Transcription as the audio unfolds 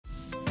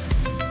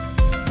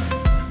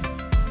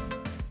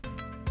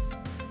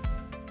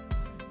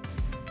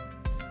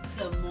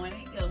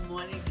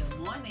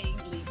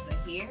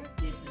here.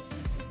 This is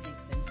Lisa 6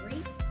 and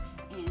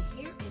 3, and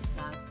here is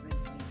God's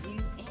strength for you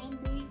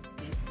and me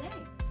this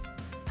day.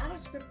 Our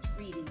scripture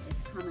reading is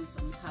coming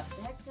from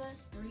Habakkuk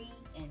 3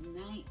 and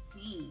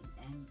 19,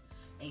 and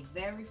a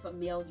very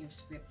familiar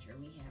scripture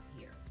we have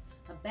here.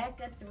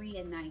 Habakkuk 3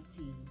 and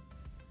 19.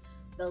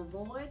 The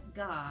Lord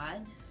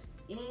God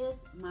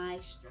is my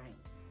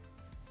strength.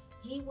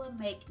 He will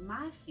make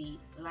my feet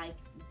like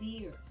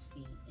deer's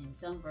feet. In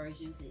some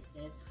versions it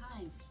says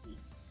hinds feet.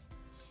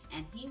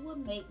 And he will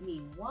make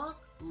me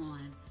walk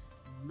on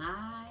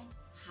my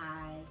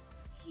high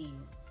heels.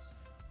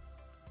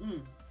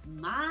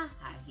 My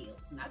high heels,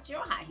 not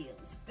your high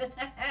heels.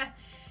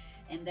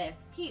 And that's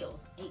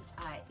heels,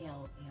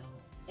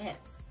 H-I-L-L-S.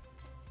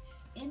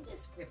 In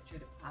this scripture,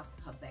 the prophet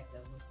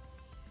Habakkuk was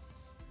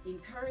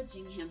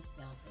encouraging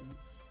himself and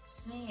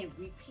saying,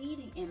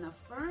 repeating and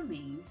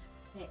affirming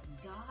that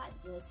God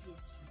was his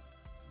strength.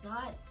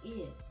 God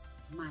is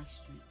my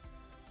strength.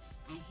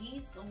 And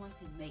he's going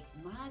to make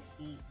my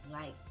feet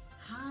like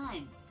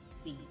hinds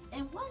feet.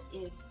 And what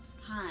is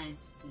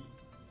hinds feet?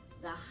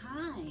 The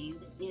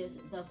hind is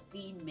the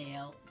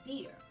female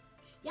deer.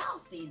 Y'all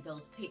seen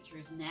those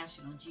pictures,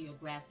 National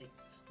Geographic,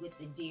 with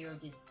the deer.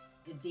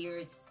 The deer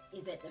is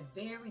at the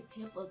very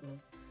tip of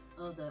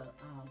the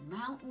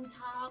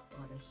mountaintop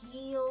or the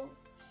hill.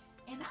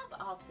 And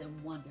I've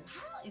often wondered,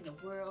 how in the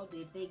world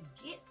did they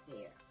get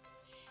there?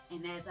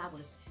 And as I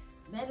was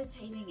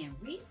meditating and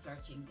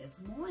researching this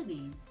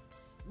morning,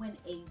 when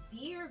a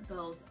deer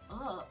goes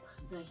up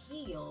the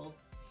hill,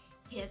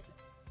 his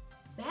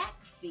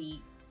back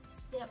feet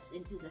steps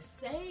into the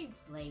same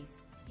place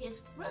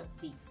his front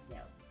feet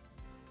step.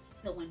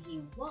 So when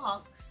he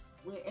walks,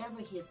 wherever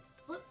his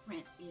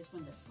footprints is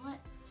from the front,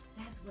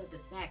 that's where the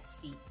back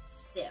feet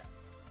step.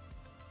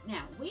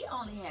 Now, we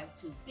only have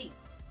 2 feet,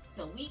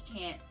 so we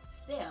can't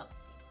step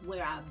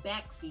where our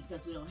back feet,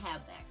 because we don't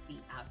have back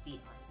feet, our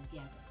feet are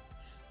together.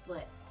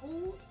 But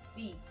whose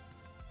feet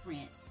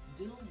prints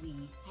do we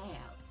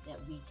have that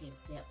we can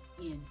step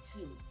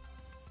into?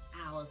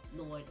 Our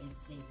Lord and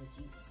Savior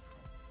Jesus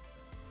Christ.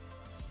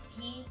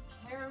 He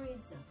carries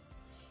us.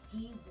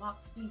 He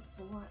walks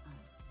before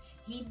us.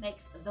 He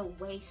makes the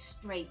way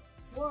straight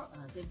for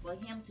us. And for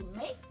him to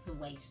make the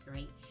way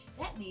straight,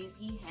 that means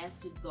he has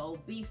to go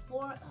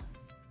before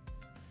us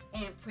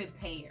and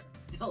prepare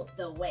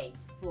the way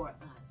for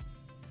us.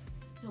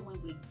 So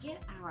when we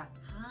get our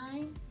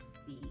hind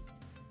feet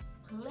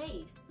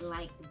placed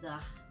like the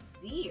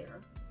deer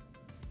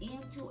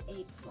into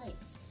a place,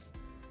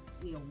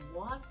 we are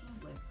walking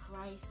where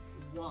Christ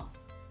walked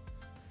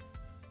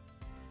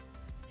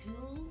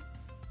to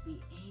be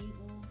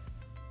able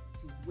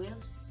to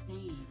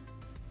withstand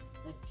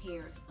the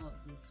cares of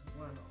this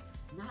world.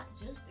 Not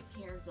just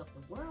the cares of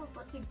the world,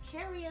 but to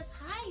carry us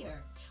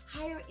higher,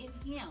 higher in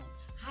him,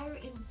 higher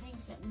in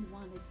things that we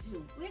want to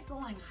do. We're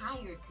going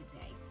higher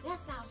today.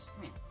 That's our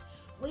strength.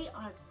 We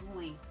are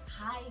going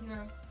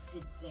higher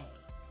today,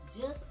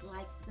 just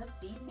like the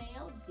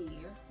female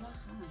deer, the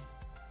hind,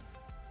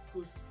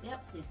 who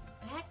steps his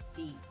back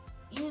feet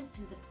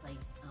into the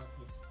place of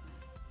his front.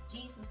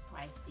 Jesus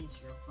Christ is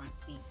your front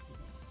feet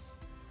today.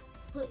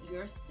 Put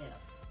your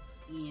steps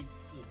in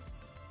his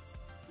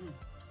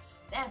steps.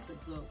 That's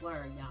a good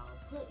word, y'all.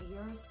 Put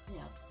your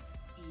steps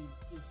in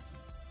his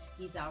steps.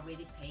 He's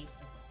already paid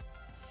the way.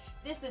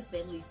 This has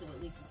been Lisa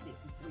with Lisa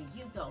 63.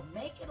 You go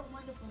make it a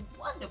wonderful,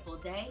 wonderful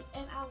day,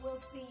 and I will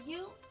see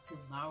you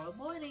tomorrow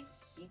morning.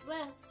 Be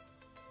blessed.